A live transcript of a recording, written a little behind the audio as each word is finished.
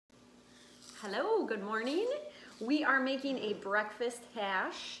Hello, good morning. We are making a breakfast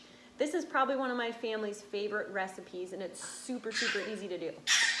hash. This is probably one of my family's favorite recipes and it's super easy to do.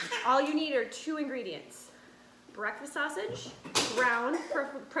 All you need are two ingredients. Breakfast sausage, ground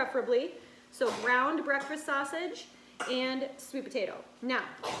preferably. So ground breakfast sausage and sweet potato. Now,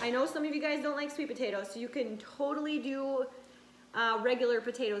 I know some of you guys don't like sweet potatoes, so you can totally do regular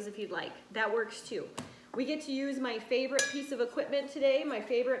potatoes if you'd like. That works too. We get to use my favorite piece of equipment today, my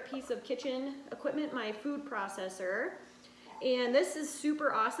favorite piece of kitchen equipment, my food processor. And this is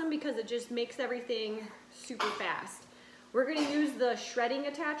super awesome because it just makes everything super fast. We're gonna use the shredding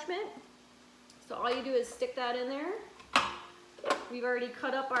attachment. So all you do is stick that in there. We've already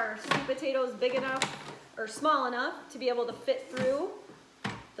cut up our sweet potatoes big enough or small enough to be able to fit through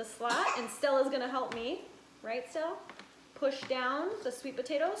the slot, and Stella's gonna help me, right Stella? Push down the sweet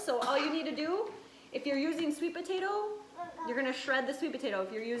potatoes. So all you need to do, if you're using sweet potato, you're gonna shred the sweet potato.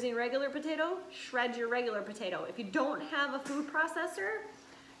 If you're using regular potato, shred your regular potato. If you don't have a food processor,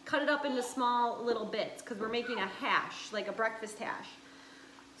 cut it up into small little bits because we're making a hash, like a breakfast hash.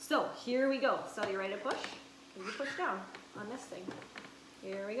 So here we go. So you ready to push? You push down on this thing.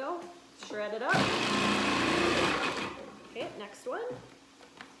 Here we go. Shred it up. Okay, next one.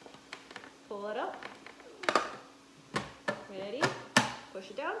 Pull it up. Ready?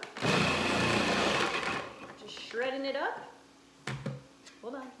 Push it down. Just shredding it up.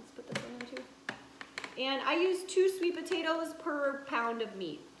 Hold on, let's put this one in too. And I use 2 sweet potatoes per pound of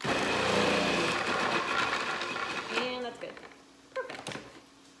meat. And that's good. Perfect.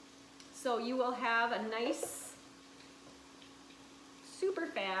 So you will have a nice, super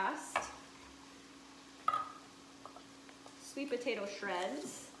fast sweet potato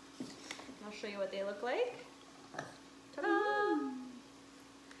shreds. I'll show you what they look like. Ta-da!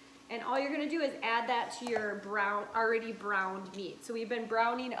 And all you're gonna do is add that to your already browned meat. So we've been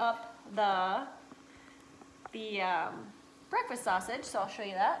browning up the breakfast sausage, so I'll show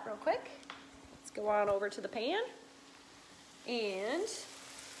you that real quick. Let's go on over to the pan. And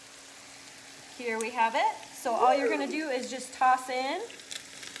here we have it. So all you're gonna do is just toss in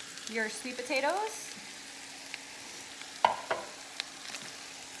your sweet potatoes.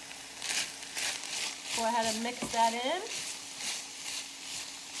 Go ahead and mix that in.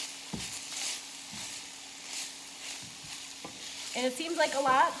 And it seems like a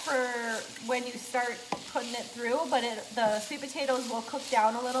lot for when you start putting it through, but the sweet potatoes will cook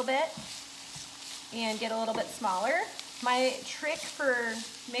down a little bit and get a little bit smaller. My trick for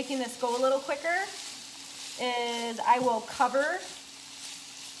making this go a little quicker is I will cover,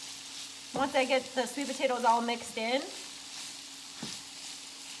 once I get the sweet potatoes all mixed in,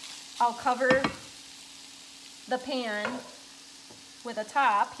 I'll cover the pan with a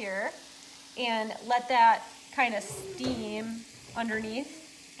top here and let that kind of steam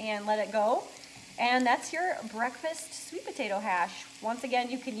underneath and let it go. And that's your breakfast sweet potato hash. Once again,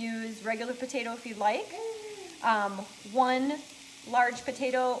 you can use regular potato if you'd like. 1 large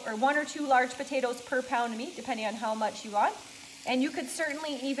potato or 1 or 2 large potatoes per pound of meat, depending on how much you want. And you could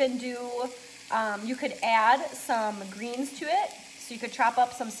certainly even do, you could add some greens to it. So you could chop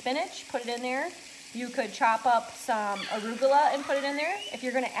up some spinach, put it in there. You could chop up some arugula and put it in there. If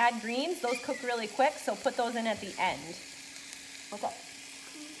you're gonna add greens, those cook really quick, so put those in at the end. What's up?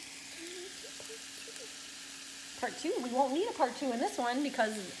 Part 2? We won't need a part 2 in this one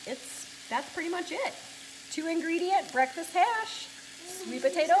because that's pretty much it. 2 ingredient breakfast hash, sweet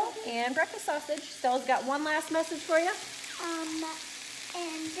potato, and breakfast sausage. Stella's got one last message for you.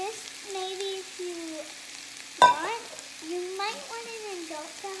 And this, maybe if you want, you might want an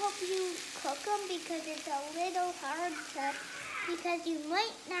adult to help you cook them because it's a little hard because you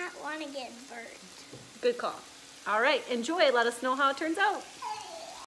might not want to get burned. Good call. All right, enjoy. Let us know how it turns out.